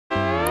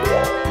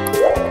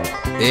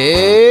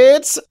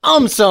It's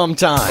AumSum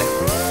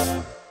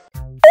time!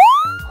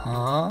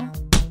 Huh?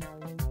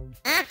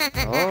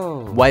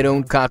 Oh. Why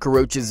don't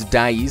cockroaches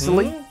die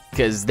easily?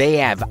 Because they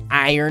have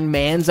Iron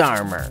Man's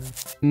armor.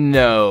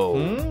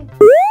 No.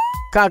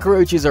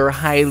 Cockroaches are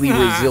highly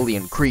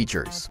resilient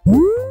creatures.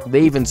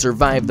 They even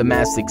survived the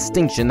mass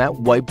extinction that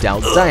wiped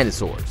out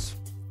dinosaurs.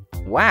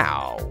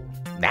 Wow,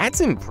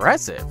 that's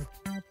impressive.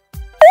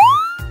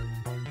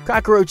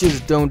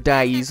 Cockroaches don't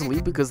die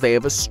easily because they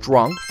have a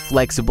strong,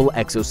 flexible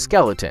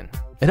exoskeleton.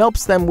 It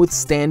helps them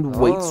withstand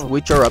weights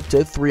which are up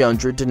to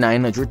 300 to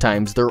 900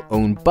 times their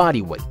own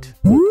body weight.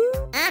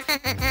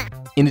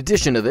 In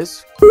addition to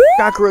this,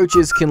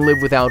 cockroaches can live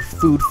without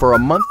food for a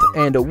month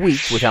and a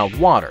week without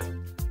water.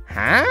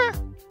 Huh?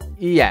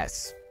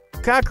 Yes.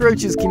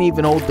 Cockroaches can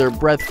even hold their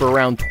breath for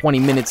around 20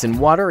 minutes in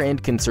water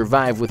and can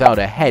survive without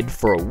a head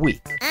for a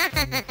week.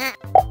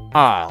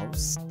 Oh,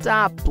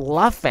 stop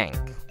bluffing.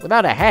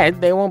 Without a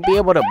head, they won't be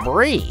able to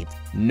breathe.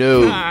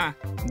 No.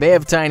 They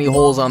have tiny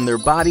holes on their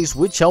bodies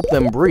which help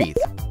them breathe,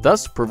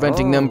 thus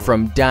preventing them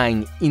from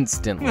dying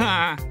instantly.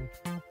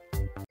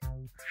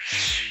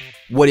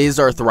 What is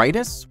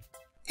arthritis?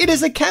 It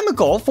is a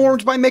chemical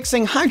formed by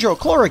mixing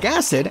hydrochloric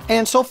acid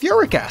and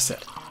sulfuric acid.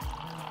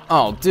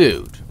 Oh,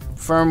 dude.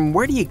 From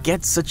where do you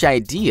get such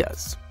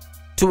ideas?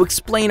 To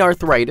explain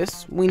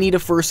arthritis, we need to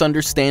first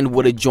understand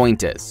what a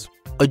joint is.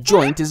 A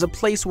joint is a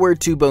place where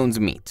two bones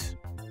meet.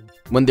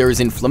 When there is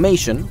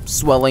inflammation,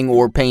 swelling,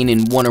 or pain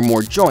in one or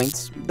more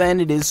joints,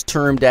 then it is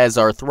termed as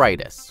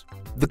arthritis.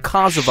 The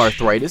cause of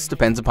arthritis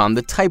depends upon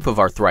the type of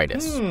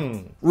arthritis.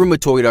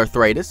 Rheumatoid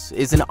arthritis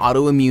is an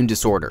autoimmune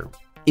disorder.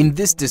 In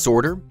this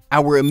disorder,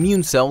 our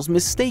immune cells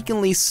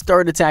mistakenly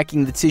start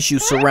attacking the tissue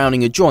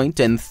surrounding a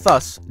joint and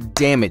thus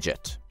damage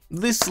it.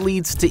 This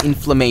leads to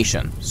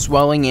inflammation,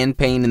 swelling, and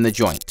pain in the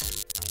joint.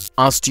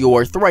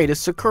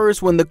 Osteoarthritis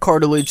occurs when the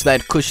cartilage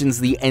that cushions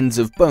the ends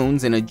of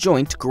bones in a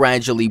joint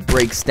gradually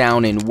breaks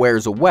down and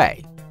wears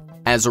away.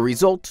 As a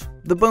result,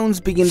 the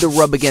bones begin to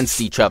rub against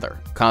each other,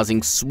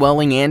 causing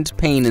swelling and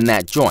pain in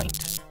that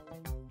joint.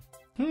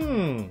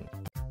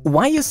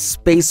 Why is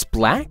space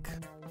black?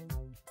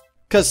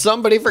 'Cause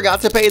somebody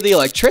forgot to pay the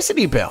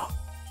electricity bill.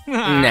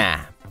 Nah.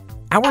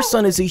 Our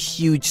sun is a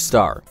huge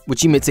star,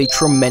 which emits a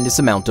tremendous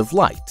amount of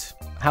light.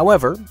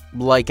 However,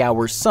 like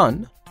our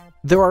sun,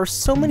 there are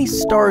so many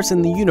stars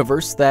in the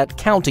universe that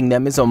counting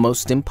them is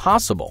almost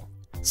impossible.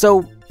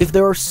 So, if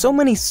there are so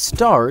many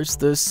stars,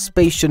 the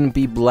space shouldn't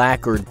be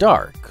black or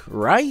dark,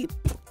 right?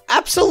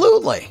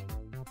 Absolutely.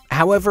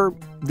 However,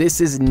 this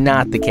is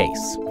not the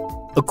case.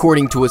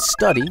 According to a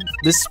study,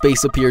 the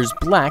space appears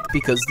black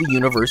because the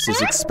universe is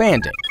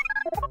expanding.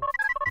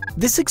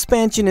 This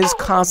expansion is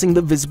causing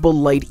the visible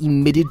light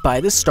emitted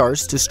by the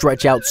stars to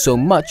stretch out so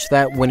much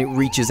that when it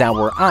reaches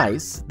our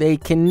eyes, they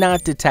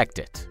cannot detect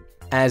it.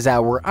 As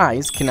our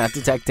eyes cannot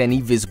detect any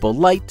visible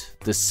light,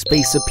 the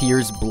space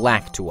appears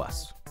black to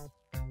us.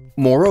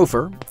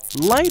 Moreover,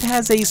 light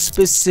has a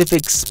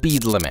specific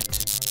speed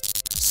limit.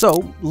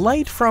 So,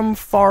 light from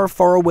far,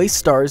 far away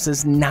stars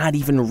has not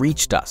even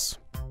reached us.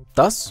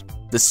 Thus,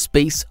 the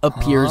space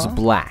appears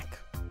black.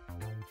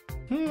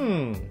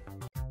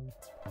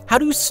 How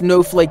do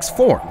snowflakes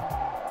form?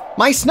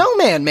 My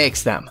snowman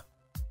makes them.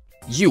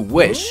 You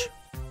wish.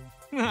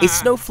 A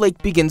snowflake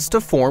begins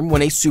to form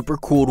when a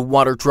supercooled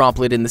water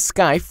droplet in the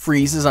sky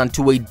freezes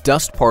onto a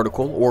dust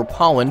particle or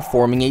pollen,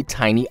 forming a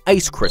tiny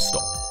ice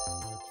crystal.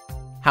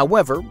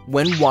 However,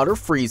 when water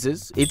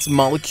freezes, its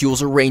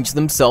molecules arrange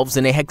themselves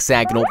in a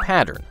hexagonal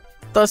pattern,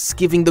 thus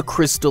giving the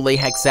crystal a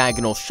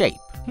hexagonal shape.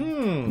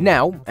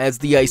 Now, as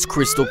the ice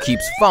crystal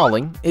keeps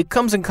falling, it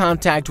comes in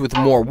contact with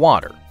more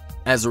water.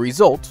 As a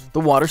result, the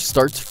water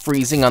starts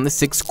freezing on the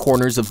 6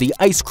 corners of the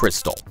ice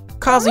crystal,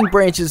 causing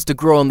branches to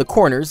grow in the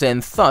corners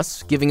and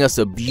thus giving us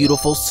a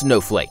beautiful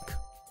snowflake.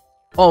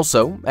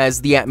 Also, as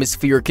the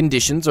atmospheric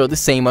conditions are the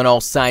same on all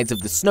sides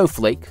of the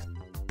snowflake,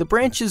 the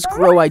branches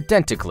grow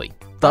identically,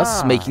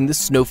 thus making the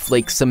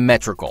snowflake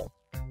symmetrical.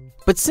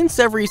 But since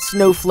every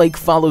snowflake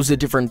follows a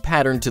different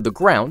pattern to the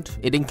ground,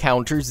 it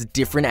encounters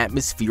different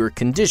atmospheric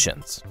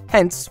conditions.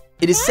 Hence,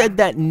 it is said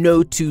that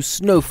no two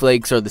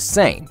snowflakes are the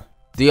same.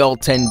 They all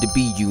tend to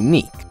be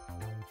unique.